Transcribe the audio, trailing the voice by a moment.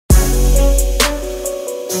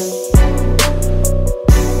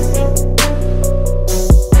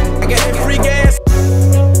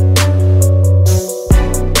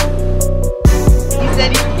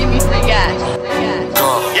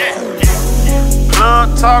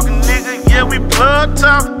talking, nigga, yeah, we plug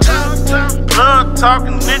talking. Plug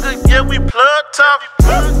talking, nigga, yeah, we plug talking.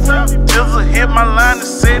 Jizzle hit my line and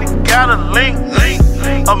said he got a link.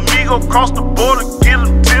 Amigo cross the border, get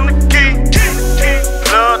him 10 the key.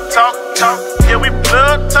 Plug talking, yeah, we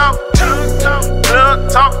plug talking.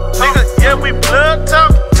 Plug talking, nigga, yeah, we plug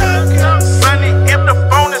talking. Sonny hit the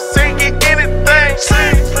phone and say get anything.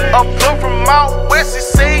 A plug from out west, he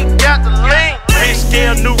say he got the link. Fish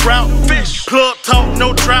scale, new route, fish. Plug talk,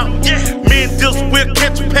 no drought. Me and Dills will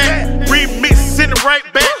catch a pack. Remix, send it right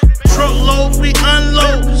back. Truck loads, we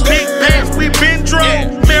unload. Big bags, we been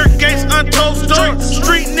drove. Mary Gates, untold story.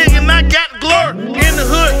 Street nigga, and I got the glory. In the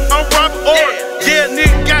hood, I'm robbing order. Yeah,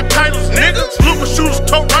 nigga got titles, nigga. Looper shooters,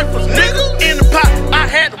 tote rifles, nigga. In the pot, I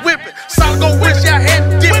had to whip it. Solid gold wrist, yeah, I had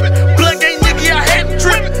to dip it. Blood gang nigga, yeah, I had to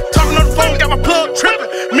trip it. Talking on the phone, got my plug tripping.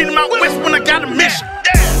 Meet him out west when I got a mission.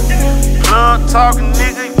 Plug talking,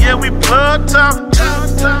 nigga, yeah, we plug talking.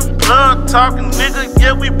 Plug talking, nigga,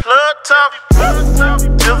 yeah, we plug talking.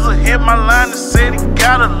 Jizzle hit my line and said he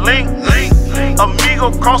got a link.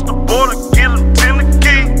 Amigo cross the border, get him 10 the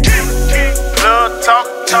key. Plug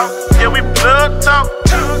talking, yeah, we plug talking.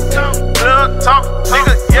 Plug talking,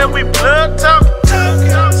 nigga, yeah, we plug talking.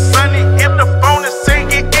 Sonny hit the phone and say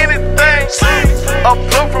get anything. A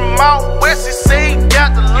plug from out west, he say he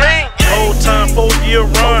got the link. Whole time, 4-year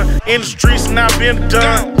run. In the streets and I been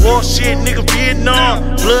done. War shit, nigga,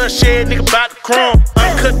 Vietnam. Bloodshed, nigga, bout to crumb.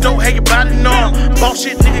 Uncut dope, hang your body numb. Boss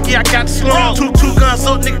shit, nigga, yeah, I got the slum. Two guns,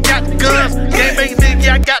 so nigga, got the guns. Gang banging, nigga,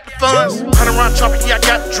 yeah, I got the funds. 100 round chopper, yeah, I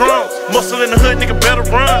got the drums. Muscle in the hood, nigga, better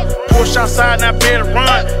run. Push outside, now better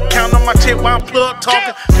run. Count on my check while I'm plug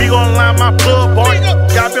talking. Me gon' line my plug, boy.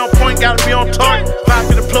 Gotta be on point, gotta be on target. Vibe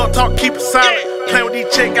to the plug talk, keep it silent. Play with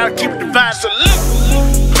these checks, gotta keep it divided.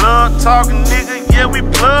 Plug talking, nigga, yeah, we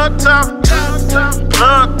plug talking.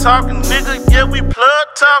 Plug talking, nigga, yeah, we plug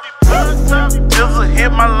talking. Jizzle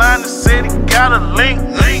hit my line and said he got a link.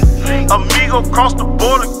 Amigo cross the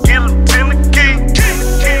border, get him 10 the key.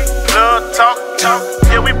 Plug talking,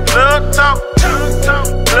 yeah, we plug talking.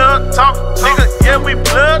 Plug talking, nigga, yeah, we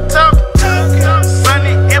plug talking.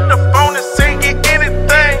 Sonny hit the phone and say get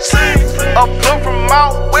anything. A plug from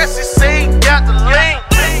out west, he say he got the link.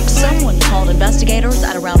 Someone called investigators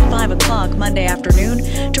at around 5 o'clock Monday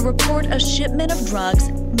afternoon to report a shipment of drugs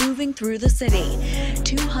moving through the city.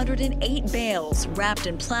 208 bales wrapped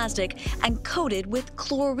in plastic and coated with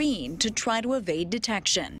chlorine to try to evade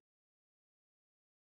detection.